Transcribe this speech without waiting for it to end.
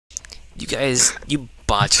You guys, you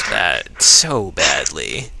botched that so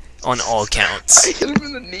badly on all counts. I hit him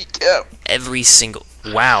in the kneecap. Every single.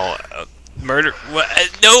 Wow. Murder. What?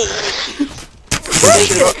 No.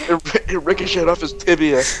 It ricocheted off his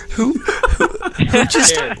tibia. Who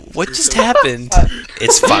just? What just happened?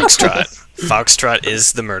 It's Foxtrot. Foxtrot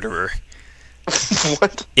is the murderer.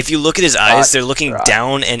 What? If you look at his eyes, they're looking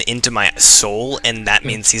down and into my soul, and that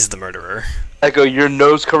means he's the murderer. Echo, your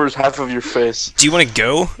nose covers half of your face. Do you want to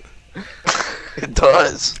go? It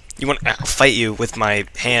does. You want? I'll fight you with my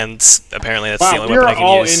hands. Apparently, that's the only weapon I can We're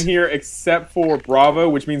all use. in here except for Bravo,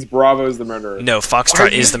 which means Bravo is the murderer. No,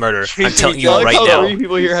 Foxtrot is the murderer. I'm telling you like right how now. 3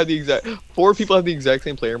 people here have the exact. 4 people have the exact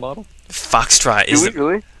same player model. Foxtrot Do is we the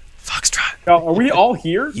really? Foxtrot. Now, are we all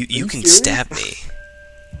here? You can serious? stab me, this is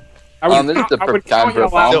the I would perfect time count you for a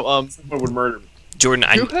out bomb. loud if someone would murder me. Jordan.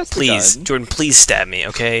 Who has the Please, gun? Jordan, please stab me,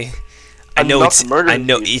 okay? I I'm know not it's. murdering I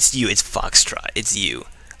know you. it's you. It's Foxtrot. It's you.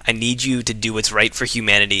 I need you to do what's right for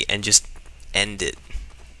humanity and just end it.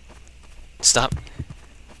 Stop.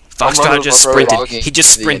 Foxtrot just sprinted. He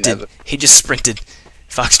just sprinted. He just sprinted.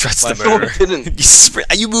 Foxtrot's the No, murderer. I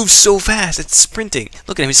didn't. You move so fast. It's sprinting.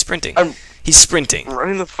 Look at him. He's sprinting. He's sprinting. I'm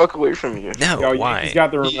running the fuck away from you. No, Yo, why? He's got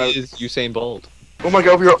the He remote. is Usain Bolt. Oh my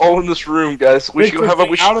god, we are all in this room, guys. We should go have a.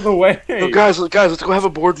 out of the way. No, guys, let's go have a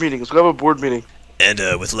board meeting. Let's go have a board meeting. And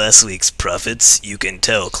with last week's profits, you can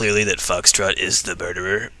tell clearly that Foxtrot is the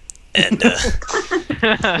murderer. And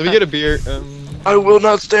Let me get a beer. I will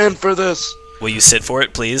not stand for this. will you sit for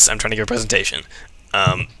it, please? I'm trying to give a presentation.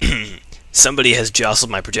 Somebody has jostled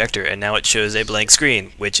my projector, and now it shows a blank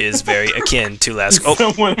screen, which is very akin to last. Oh,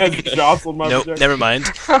 Someone has jostled my nope, projector. never mind.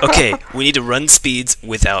 Okay, we need to run speeds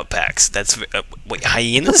without packs. That's wait,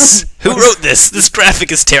 hyenas? Who wrote this? This graphic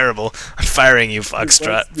is terrible. I'm firing you,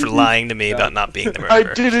 Foxtrot, for lying to me about not being the I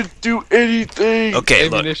murderer. didn't do anything. Okay,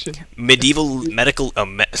 look. Ammunition. Medieval medical.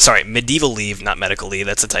 Sorry, medieval leave, not medical leave.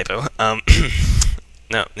 That's a typo.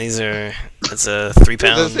 No, these are. That's 3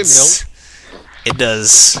 pounds. Does it say It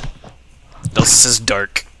does. It also says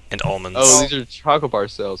dark and almonds. Oh, these are chocolate bar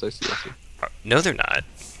cells. I see. No, they're not.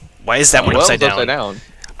 Why is that one Well, upside it's down?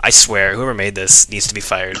 I swear, whoever made this needs to be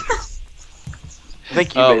fired. I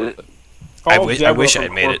think you Oh. made it. I Call wish Deborah I had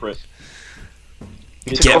from made it. corporate.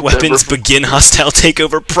 Get called weapons, Deborah. begin hostile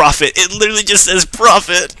takeover, profit. It literally just says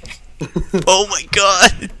profit. Oh my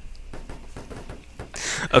god.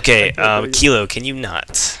 Okay, Kilo, can you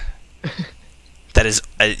not? That is,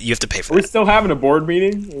 you have to pay for Are we that. still having a board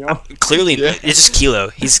meeting? You know? Clearly, Yeah. it's just Kilo.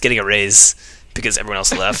 He's getting a raise because everyone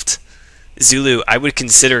else left. Zulu, I would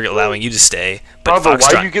consider allowing you to stay, but Bravo, why are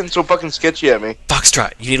you Foxtrot, getting so fucking sketchy at me?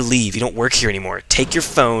 Foxtrot, you need to leave. You don't work here anymore. Take your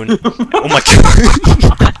phone. Oh my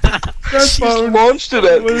god. That She phone launched it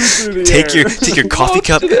at flew me. through the Take air. your coffee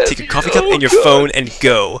cup, take your coffee cup and your phone and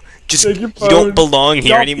go. Just Take your you don't phone. belong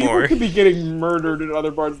here Y'all, anymore. People could be getting murdered in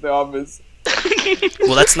other parts of the office.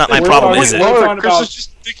 Well, that's not my We're problem, talking- is it? we're Lord, talking Chris about- is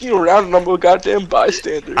just sticking around and I'm a goddamn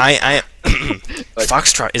bystander.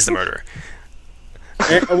 Foxtrot is the murderer.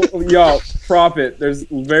 Yo, profit. There's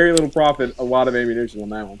very little profit. A lot of ammunition on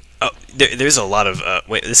that one. Oh, there's a lot of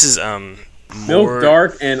wait. This is Milk, more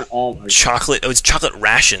dark, and almond. chocolate. Oh, it's chocolate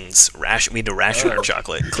rations. We need to ration our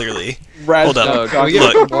chocolate. Clearly, Red Hold up. Can we chocolate.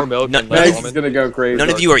 get Look, more milk no- and none less of- Meg's almond? gonna go crazy. none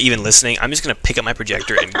of you are even listening. I'm just gonna pick up my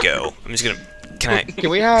projector and go. I'm just gonna. Can I? Can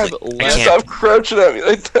we have Like, less? can't. Stop crouching at me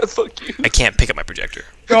like that. Fuck you. I can't pick up my projector.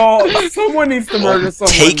 Oh, someone needs to murder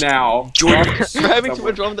someone Take now. Jordan. We're having too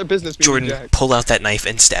much wrong with their business. Mr. Jordan, Jack. pull out that knife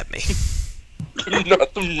and stab me. You're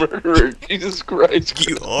not the murderer. Jesus Christ.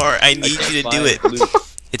 You are. I need you to do it.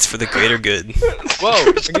 It's for the greater good. Whoa!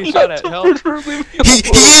 I'm getting shot at. Help! Murderer, leave me He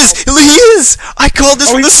alone. is! He is! I called this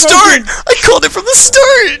Oh, from the he's start! smoking. I called it from the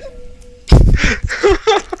start!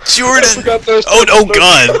 I Jordan! forgot those- Oh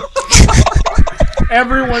god!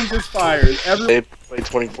 Everyone just fires. They played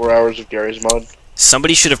 24 hours of Gary's mod.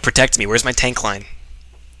 Somebody should have protected me. Where's my tank line?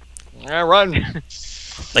 Run!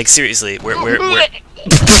 Like, seriously, where...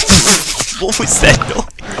 What was that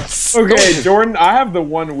noise? Okay, Jordan, I have the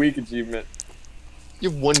 1 week achievement. You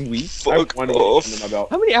have 1 week. I have Fuck 1 off. week under my belt.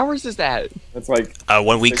 How many hours is that? That's like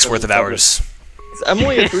 1 week's worth of hours. I'm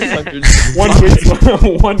only at 300. 1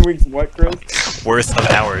 week's 1 week's what, Chris? Worth of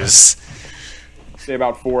hours. Say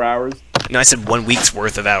about 4 hours. No, I said 1 week's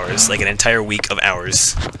worth of hours. Like, an entire week of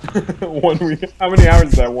hours. 1 week. How many hours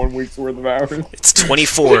is that? 1 week's worth of hours. It's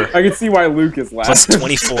 24 I can see why Lucas plus laughed.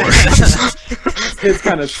 24. His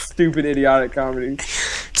kind of stupid, idiotic comedy.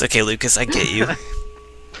 It's okay, Lucas, I get you.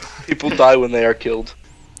 People die when they are killed.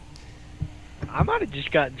 I might have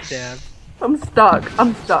just gotten stabbed. I'm stuck.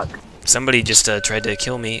 I'm stuck. Somebody just tried to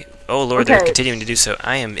kill me. Oh lord, they're Okay. continuing to do so.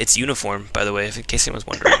 It's uniform, by the way, in case anyone's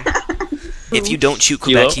wondering. If you don't shoot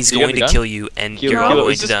Kilo, Quebec, he's do you going have to a gun? kill you, and Kilo, you're all Kilo,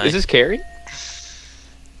 going to die. is this Garry?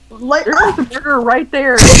 Like, there's a murderer right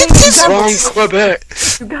there. Hey, Wrong Quebec.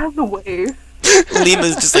 you guys away.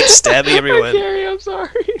 Lima's just like stabbing everyone. Garry, I'm sorry.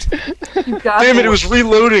 You guys Damn it! It was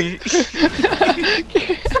reloading.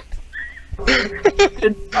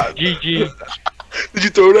 GG. Did you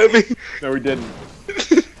throw it at me? No, we didn't.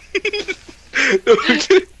 No,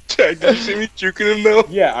 Jack, did you see me juking him now?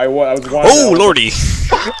 Yeah, I was watching. Oh lordy!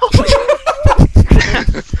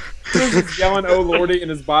 He was yelling, "Oh lordy!" and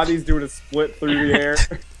his body's doing a split through the air.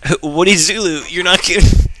 Woody Zulu, you're not kidding.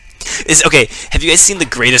 Is okay. Have you guys seen The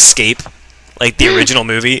Great Escape? Like the original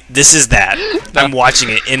movie? This is that. I'm watching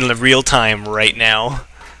it in real time right now.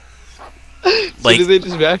 Like, so did they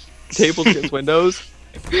just bash tables against windows?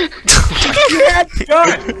 He had the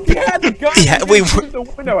gun. He had the gun. Yeah, wait, Shoot the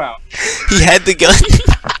window out. he had the gun.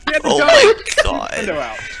 He had the Oh gun. my Shoot the window god.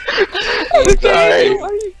 out.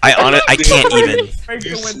 I can't even. Break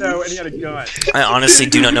the window, and he had a gun. I honestly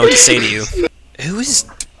do not know what to say to you. Who is?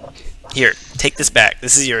 Here, take this back.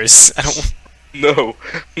 This is yours. I don't. No,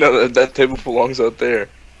 that table belongs out there.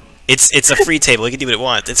 It's a free table. It can do what it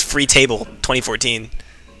wants. It's free table 2014.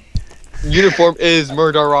 Uniform is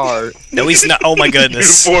murderer. No, he's not. Oh my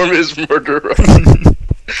goodness. Uniform is murderer.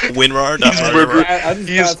 Winrar. He's murder.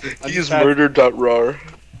 I He's murder.rar.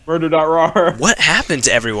 Murder.rar. What happened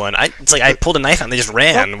to everyone? It's like I pulled a knife out and they just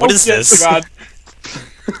ran. What is shit, this? God.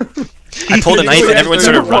 I pulled a knife and everyone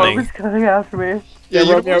started running. He's coming after me. Yeah,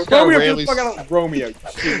 Romeo. uniform's kinda Romeo, rarely- get the fuck out. Romeo.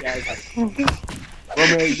 Shit, guys.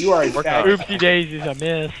 Romeo, you are a fag. Oopsie daisies, I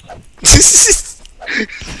missed.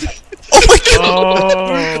 Oh my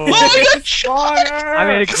god! Oh, I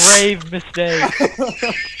made a grave mistake.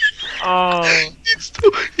 Oh,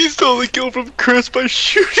 He stole the kill from Chris by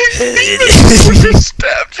shooting me. He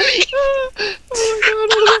stabbed me.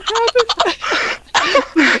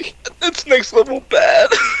 That's next level bad.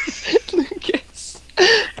 Lucas.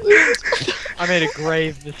 I made a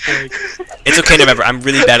grave mistake. It's okay to remember, I'm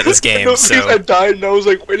really bad at this game, No, because I so... died and I was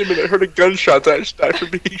like, wait a minute, I heard a gunshot, I just died from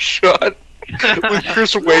being shot. With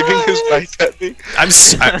Chris waving his knife at me.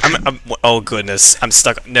 I'm oh goodness, I'm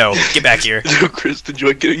stuck. No, get back here. Yo, Chris, did you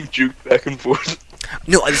like getting juked back and forth?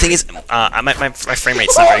 No, the thing is, my frame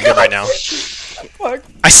rate's not very good right now. Fuck.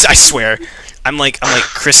 I swear. I'm like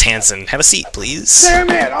Chris Hansen. Have a seat, please. Damn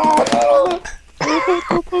it! Oh,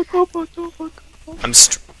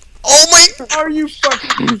 Oh my... are you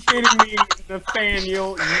fucking kidding me,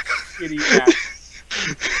 Nathaniel? You shitty ass.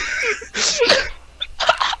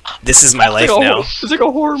 This is my life It's like now. It's like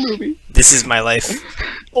a horror movie. This is my life.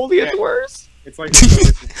 Only it's worse. It's like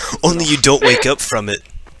Only you don't wake up from it.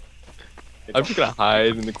 I'm just gonna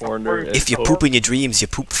hide in the corner. and If you hope- poop in your dreams, you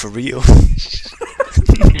poop for real.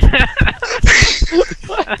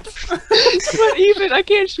 But even I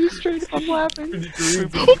can't shoot straight if I'm laughing.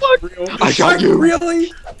 Oh fuck! I shot you.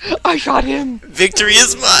 Really? I shot him. Victory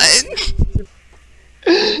is mine.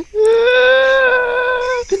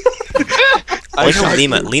 I like how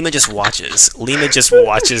Lima just watches. Lima just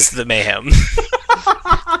watches the mayhem.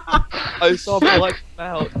 I saw blood come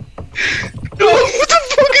out. What the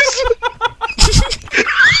fuck is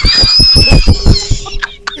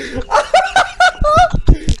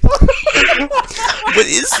What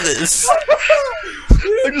is this?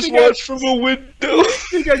 I just watched from a window. I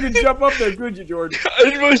think I could jump up there, could you, Jordan? I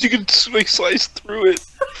didn't realize you could like slice through it.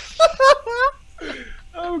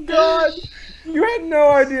 Oh god! You had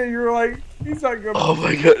no idea. You were like, he's not going. Oh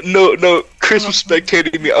my god, no, Chris was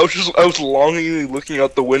spectating me. I was longingly looking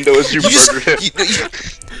out the window as you murdered him.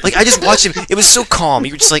 Like, I just watched him. It was so calm.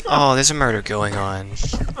 You were just like, oh, there's a murder going on.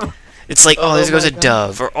 It's like, oh, there goes a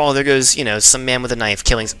dove. Or, oh, there goes, you know, some man with a knife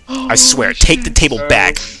killing... I swear, take the table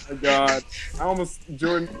back. Oh my god. I almost,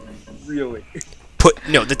 Jordan, really.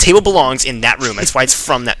 No, the table belongs in that room. That's why it's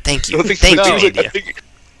from that. Thank you. I think Thank you, I India. think-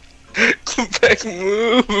 Quebec,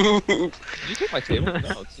 move! Did you take my table?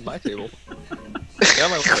 No, it's my table. Get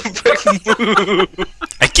out of my way. Quebec, move!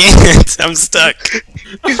 I can't. I'm stuck.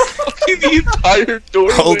 He's blocking the entire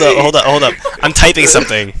doorway. Hold up. I'm typing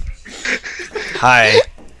something. Hi.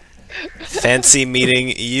 Fancy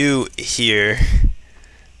meeting you here.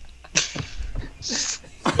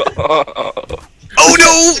 Oh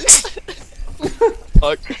no!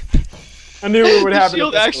 Fuck. I knew it would The happen.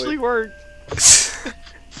 shield eventually. actually worked.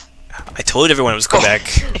 I told everyone it was Quebec.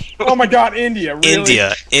 Oh my god, India, really?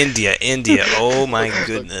 India. Oh my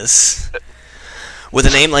goodness. With a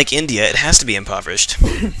name like India, it has to be impoverished.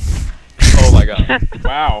 Oh my god.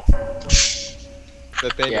 Wow.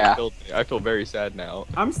 That thing killed me. I feel very sad now.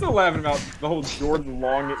 I'm still laughing about the whole Jordan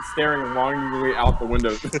staring longingly out the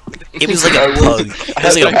window. It was like a pug. It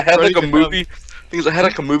was like I had like a movie. Because I had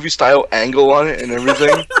like a movie style angle on it and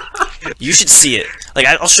everything. You should see it. Like,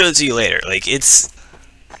 I'll show it to you later. Like, it's...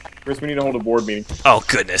 Chris, we need to hold a board meeting. Oh,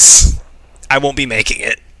 goodness. I won't be making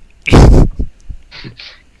it.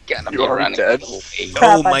 You already dead.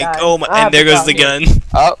 Oh my, and there goes the gun.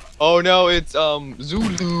 Oh no, it's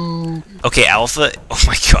Zulu. Okay, Alpha. Oh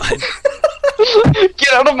my god.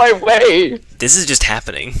 Get out of my way. This is just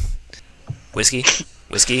happening. Whiskey?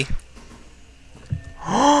 Whiskey?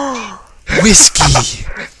 Whiskey!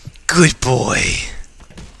 Good boy.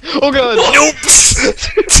 Oh god. Nope!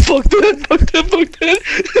 Fuck that.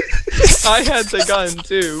 I had the gun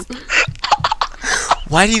too.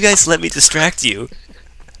 Why do you guys let me distract you?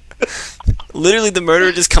 Literally, the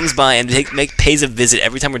murderer just comes by and pays a visit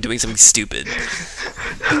every time we're doing something stupid.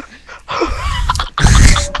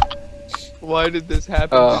 Why did this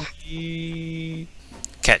happen to me?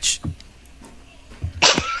 Catch.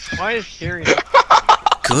 Why is Garry?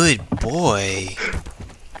 Good boy.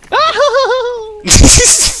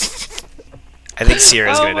 I think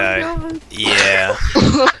Sierra's gonna die. God. Yeah.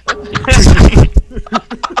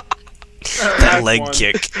 That leg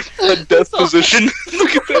kick. A death position.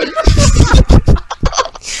 Look at that.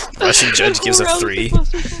 Russian judge gives a 3.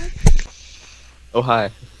 Oh hi.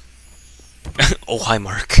 Oh, hi,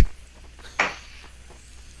 Mark.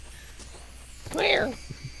 Where?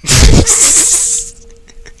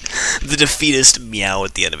 The defeatist meow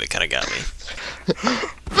at the end of it kind of got me.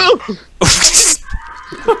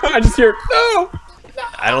 I just hear no.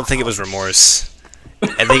 I don't think it was remorse.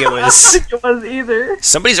 I think it was... It was either.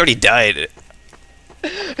 Somebody's already died.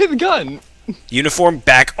 Hit the gun. Uniform,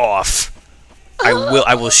 back off. I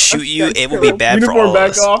will shoot you. It will be bad for all Uniform of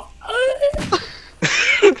back us. off.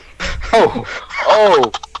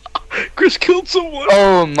 Oh. Chris killed someone.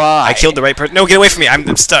 Oh my! I killed the right person. No, get away from me.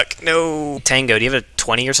 I'm stuck. No. Tango, do you have a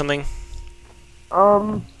 20 or something?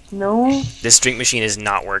 No. This drink machine is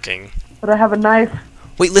not working. But I have a knife.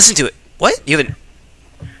 Wait, listen to it. What? You have a...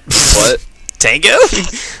 What? Tango?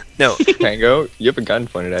 No. Tango, you have a gun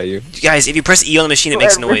pointed at you. Guys, if you press E on the machine, it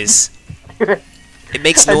makes noise. It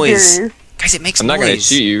makes I noise. dare you. Guys, it makes I'm noise. not gonna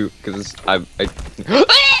shoot you because I.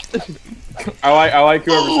 I like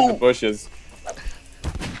whoever's in the bushes.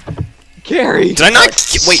 Garry. Did I not...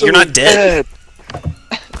 Wait, you're not dead?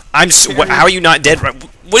 How are you not dead?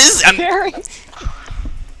 What is... Garry.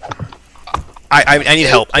 I need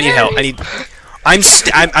help. I need help. I'm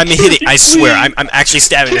hitting. I swear. I'm actually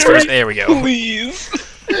stabbing this person. There we go. Please.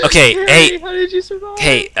 Okay. Garry, Hey. how did you survive?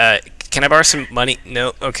 Hey. Can I borrow some money?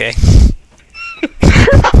 No. Okay.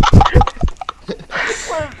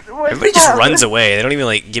 Everybody just runs away. They don't even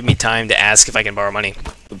like give me time to ask if I can borrow money.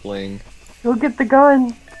 The bling. Go get the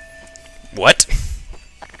gun. What?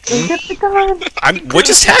 Go get the gun. What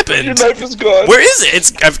just Your happened? knife is gone. Where is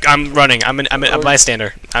it? I'm running. I'm a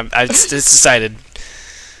bystander. It's decided.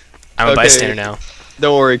 I'm a Okay. bystander now.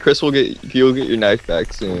 Don't worry, Chris will get. You'll get your knife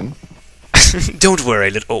back soon. Don't worry,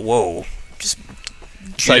 little. Oh, whoa. Just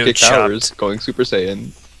Psychic chopped. powers going Super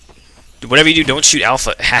Saiyan. Whatever you do, don't shoot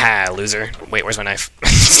Alpha. Haha, loser. Wait, where's my knife?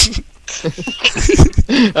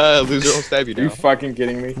 Loser will stab you Are you now. fucking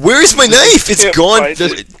kidding me? Where's my knife? It's Can't gone. find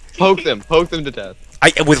it. Just poke them to death.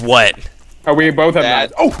 With what? Oh, we both have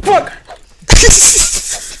Dad. knives. Oh fuck!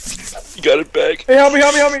 You got it back. Hey, help me!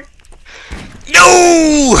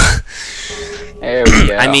 No! There we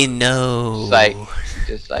go. I mean, no.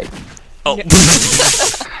 just like Oh.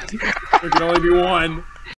 There can only be one.